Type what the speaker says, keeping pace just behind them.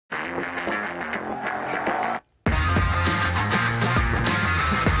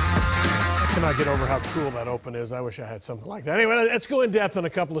cannot get over how cool that open is. I wish I had something like that. Anyway, let's go in depth on a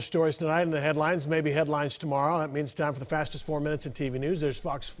couple of stories tonight in the headlines, maybe headlines tomorrow. That means time for the fastest 4 minutes in TV news. There's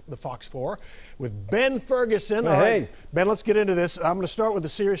the Fox 4 with Ben Ferguson. All right, Ben, let's get into this. I'm going to start with a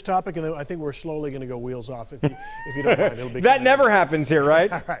serious topic, and then I think we're slowly going to go wheels off, if you don't mind. It'll be that never happens here,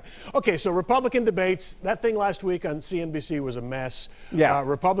 right? All right. Okay, so Republican debates. That thing last week on CNBC was a mess. Yeah.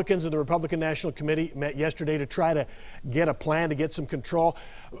 Republicans and the Republican National Committee met yesterday to try to get a plan to get some control.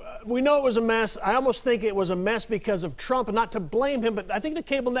 We know it was a mess. I almost think it was a mess because of Trump, and not to blame him, but I think the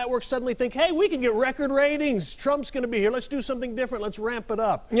cable networks suddenly think, hey, we can get record ratings. Trump's going to be here. Let's do something different. Let's ramp it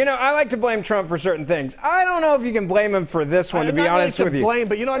up. You know, I like to blame Trump for certain things. I don't know if you can blame him for this one, to be honest with you. Blame,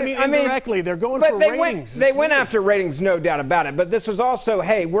 but you know what I mean? Indirectly, they're going for ratings. They went after ratings, no doubt about it. But this was also,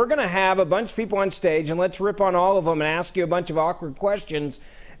 hey, we're going to have a bunch of people on stage, and let's rip on all of them and ask you a bunch of awkward questions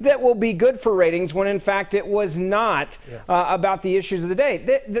that will be good for ratings, when in fact it was not about the issues of the day.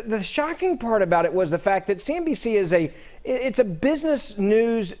 The shocking part about it was the fact that CNBC is it's a business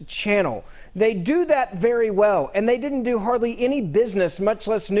news channel. They do that very well, and they didn't do hardly any business, much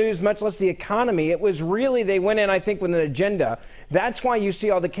less news, much less the economy. It was really, they went in, I think, with an agenda. That's why you see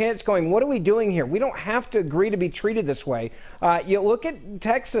all the candidates going, what are we doing here? We don't have to agree to be treated this way. You look at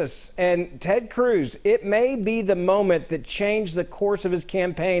Texas and Ted Cruz. It may be the moment that changed the course of his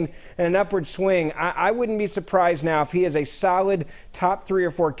campaign in an upward swing. I wouldn't be surprised now if he is a solid top 3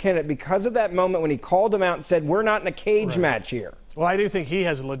 or 4 candidate because of that moment when he called them out and said, we're not in a cage match here. Well, I do think he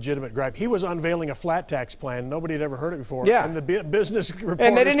has a legitimate gripe. He was unveiling a flat tax plan. Nobody had ever heard it before. Yeah. And the business reporters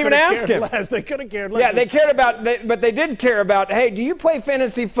and they didn't even ask him. They could have cared less. Yeah, they cared about, but they did care about, hey, do you play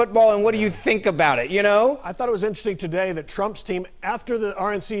fantasy football and what do you think about it, you know? I thought it was interesting today that Trump's team, after the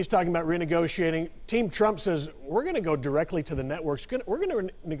RNC is talking about renegotiating, Team Trump says, we're going to go directly to the networks. We're going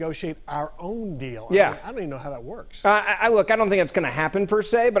to negotiate our own deal. Yeah. I don't even know how that works. Look, I don't think it's going to happen per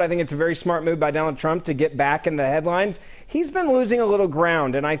se, but I think it's a very smart move by Donald Trump to get back in the headlines. He's been losing a little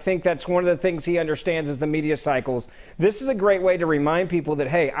ground, and I think that's one of the things he understands is the media cycles. This is a great way to remind people that,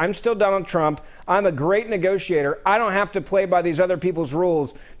 hey, I'm still Donald Trump. I'm a great negotiator. I don't have to play by these other people's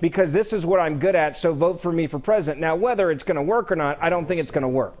rules because this is what I'm good at, so vote for me for president. Now, whether it's going to work or not, I don't think it's going to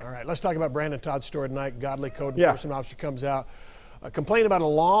work. All right, let's talk about Brandon Todd's story tonight. Godly code enforcement officer comes out. Complain about a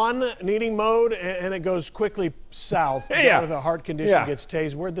lawn needing mowed, and it goes quickly south. With a heart condition gets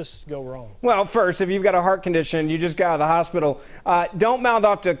tased. Where'd this go wrong? Well, first, if you've got a heart condition, you just got out of the hospital, don't mouth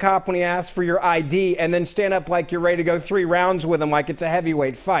off to a cop when he asks for your ID and then stand up like you're ready to go 3 rounds with him like it's a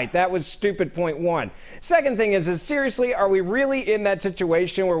heavyweight fight. That was stupid, point 1. Second thing is seriously, are we really in that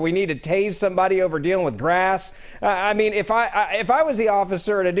situation where we need to tase somebody over dealing with grass? I mean, if I was the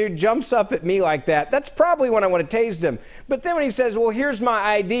officer and a dude jumps up at me like that, that's probably when I would have tased him. But then when he says, well, here's my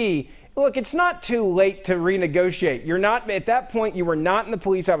ID, look, it's not too late to renegotiate. You're not, at that point, you were not in the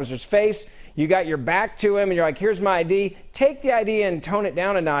police officer's face. You got your back to him and you're like, here's my ID. Take the ID and tone it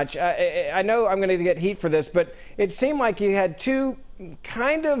down a notch. I know I'm going to get heat for this, but it seemed like you had 2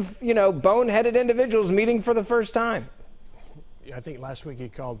 kind of, boneheaded individuals meeting for the first time. I think last week he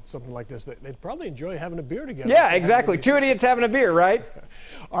called something like this. They'd probably enjoy having a beer together. Yeah, exactly. 2 idiots having a beer, right?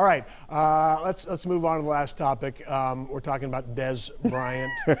 All right. Let's move on to the last topic. We're talking about Des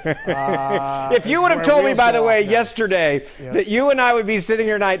Bryant. If you would have told me, by the way, yesterday that you and I would be sitting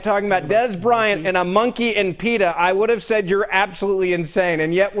here tonight talking about Des Bryant and a monkey and PETA, I would have said you're absolutely insane,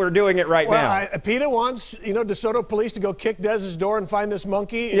 and yet we're doing it right now. PETA wants, DeSoto police to go kick Des's door and find this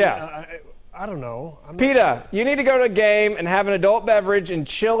monkey. Yeah. I don't know. PETA, you need to go to a game and have an adult beverage and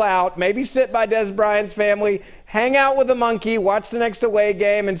chill out. Maybe sit by Des Bryant's family, hang out with the monkey, watch the next away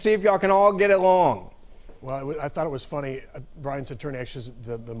game, and see if y'all can all get along. Well, I thought it was funny. Bryant's attorney actually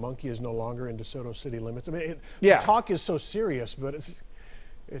said the monkey is no longer in DeSoto city limits. I mean, the talk is so serious, but it's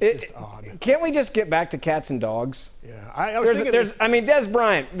just odd. Can't we just get back to cats and dogs? Yeah, I mean, Des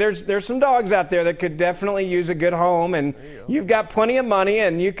Bryant, there's some dogs out there that could definitely use a good home, and you've got plenty of money,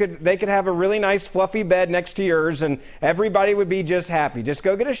 and they could have a really nice fluffy bed next to yours, and everybody would be just happy. Just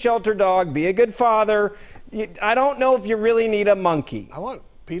go get a shelter dog, be a good father. I don't know if you really need a monkey. I want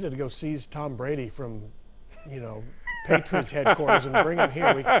PETA to go seize Tom Brady from, Patriots headquarters and bring him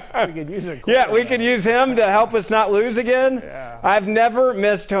here. We could use it. Yeah, we could use him to help us not lose again. Yeah. I've never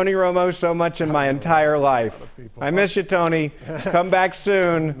missed Tony Romo so much in my entire life. I miss you, Tony. Come back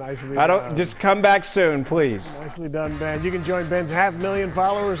soon. Nicely done. Just come back soon, please. Nicely done, Ben. You can join Ben's 500,000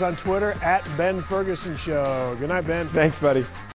 followers on Twitter @Ben Ferguson Show. Good night, Ben. Thanks, buddy.